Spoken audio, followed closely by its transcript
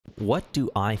What do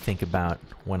I think about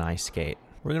when I skate?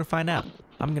 We're gonna find out.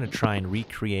 I'm gonna try and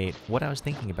recreate what I was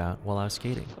thinking about while I was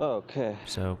skating. Okay.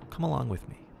 So come along with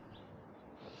me.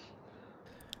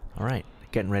 Alright,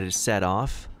 getting ready to set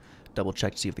off. Double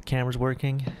check to see if the camera's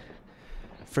working.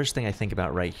 First thing I think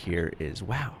about right here is,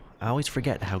 wow, I always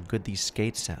forget how good these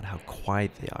skates sound, how quiet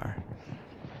they are.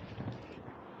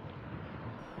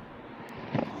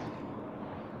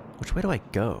 Which way do I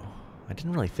go? I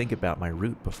didn't really think about my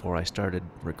route before I started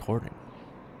recording.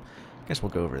 Guess we'll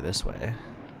go over this way.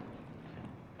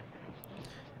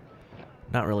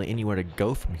 Not really anywhere to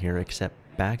go from here except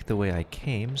back the way I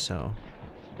came, so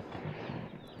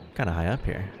kind of high up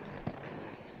here.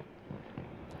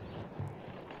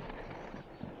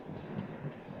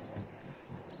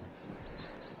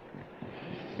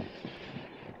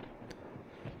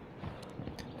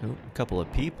 Ooh, a couple of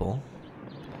people.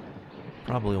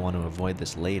 Probably want to avoid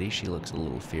this lady. She looks a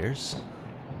little fierce.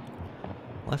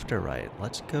 Left or right?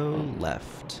 Let's go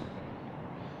left.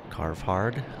 Carve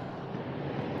hard.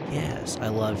 Yes, I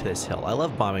love this hill. I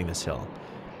love bombing this hill.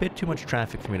 Bit too much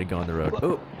traffic for me to go on the road.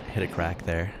 Oh, hit a crack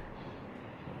there.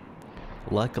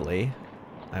 Luckily,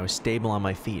 I was stable on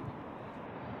my feet.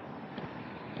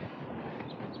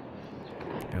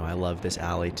 Oh, I love this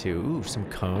alley too. Ooh, some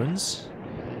cones.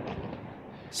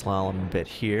 Slalom a bit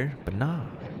here, but nah.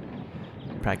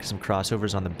 Practice some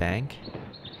crossovers on the bank.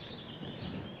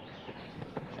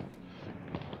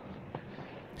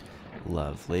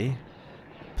 Lovely.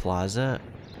 Plaza,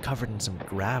 covered in some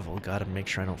gravel. Gotta make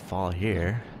sure I don't fall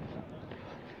here.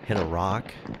 Hit a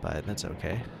rock, but that's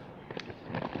okay.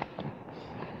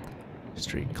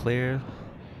 Street clear.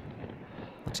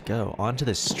 Let's go. Onto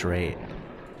the straight.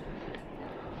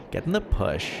 Getting the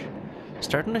push.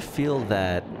 Starting to feel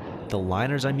that the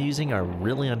liners I'm using are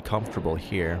really uncomfortable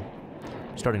here.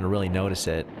 I'm starting to really notice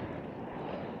it.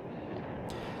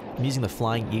 I'm using the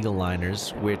Flying Eagle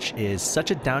liners, which is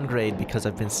such a downgrade because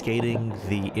I've been skating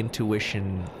the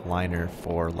Intuition liner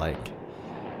for like,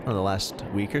 I don't know, the last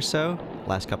week or so,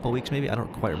 last couple of weeks maybe. I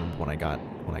don't quite remember when I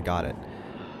got it.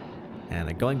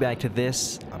 And going back to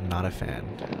this, I'm not a fan.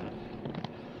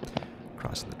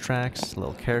 Crossing the tracks, a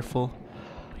little careful.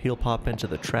 Heel pop into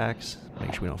the tracks,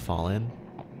 make sure we don't fall in.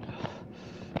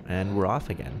 And we're off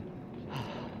again.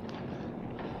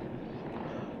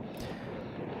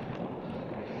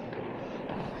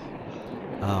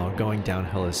 Oh, going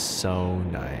downhill is so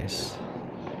nice.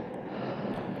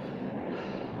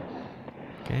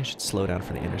 Okay, I should slow down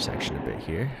for the intersection a bit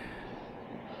here.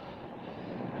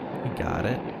 We got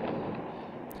it.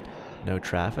 No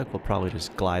traffic, we'll probably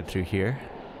just glide through here.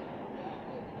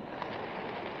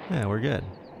 Yeah, we're good.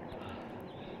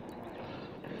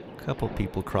 Couple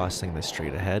people crossing the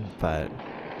street ahead, but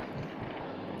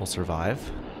we'll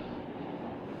survive.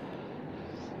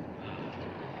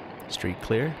 Street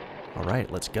clear. All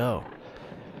right, let's go.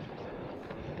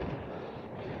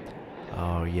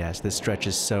 Oh yes, this stretch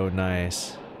is so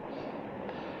nice.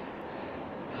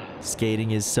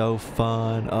 Skating is so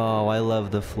fun. Oh, I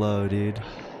love the flow, dude.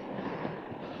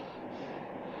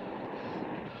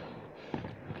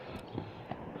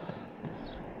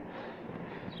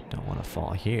 Don't want to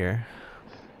fall here.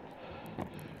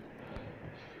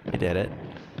 We did it.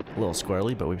 A little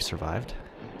squirrely, but we've survived.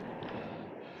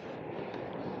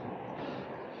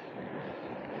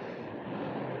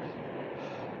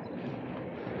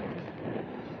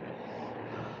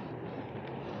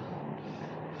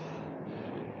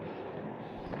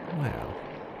 Wow.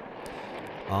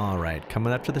 Alright,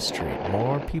 coming up to the street.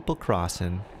 More people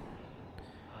crossing.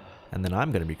 And then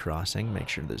I'm going to be crossing. Make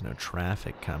sure there's no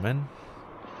traffic coming.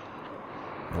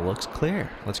 It looks clear.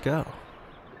 Let's go.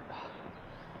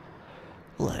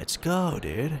 Let's go,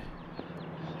 dude.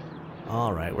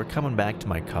 Alright, we're coming back to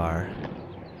my car.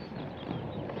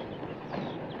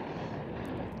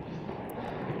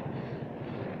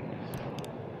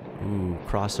 Ooh,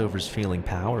 crossover's feeling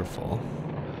powerful.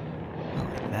 I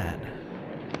like that.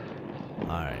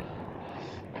 Alright.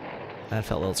 That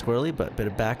felt a little squirrely, but a bit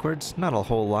of backwards. Not a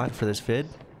whole lot for this vid.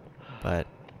 But,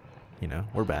 you know,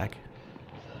 we're back.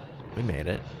 We made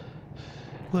it.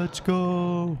 Let's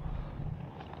go.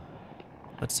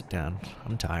 Let's sit down.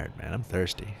 I'm tired, man. I'm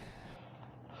thirsty.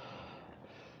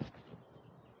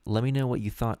 Let me know what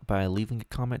you thought by leaving a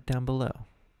comment down below.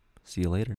 See you later.